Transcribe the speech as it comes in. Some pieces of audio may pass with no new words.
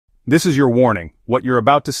This is your warning. What you're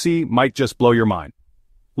about to see might just blow your mind.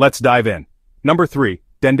 Let's dive in. Number 3,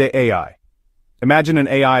 Dende AI. Imagine an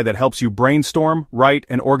AI that helps you brainstorm, write,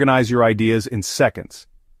 and organize your ideas in seconds.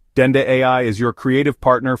 Dende AI is your creative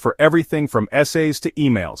partner for everything from essays to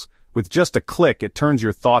emails. With just a click, it turns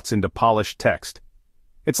your thoughts into polished text.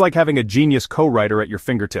 It's like having a genius co-writer at your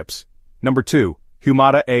fingertips. Number 2,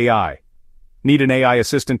 Humata AI. Need an AI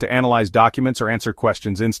assistant to analyze documents or answer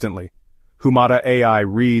questions instantly? Humata AI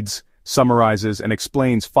reads, summarizes, and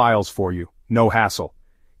explains files for you. No hassle.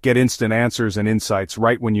 Get instant answers and insights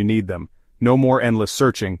right when you need them. No more endless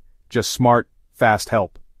searching, just smart, fast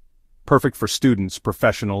help. Perfect for students,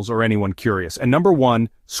 professionals, or anyone curious. And number 1,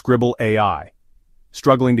 Scribble AI.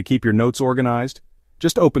 Struggling to keep your notes organized?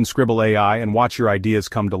 Just open Scribble AI and watch your ideas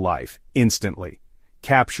come to life, instantly.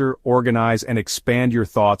 Capture, organize, and expand your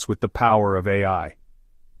thoughts with the power of AI.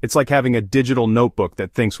 It's like having a digital notebook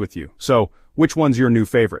that thinks with you. So, which one's your new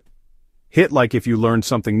favorite? Hit like if you learned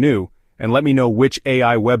something new, and let me know which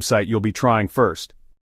AI website you'll be trying first.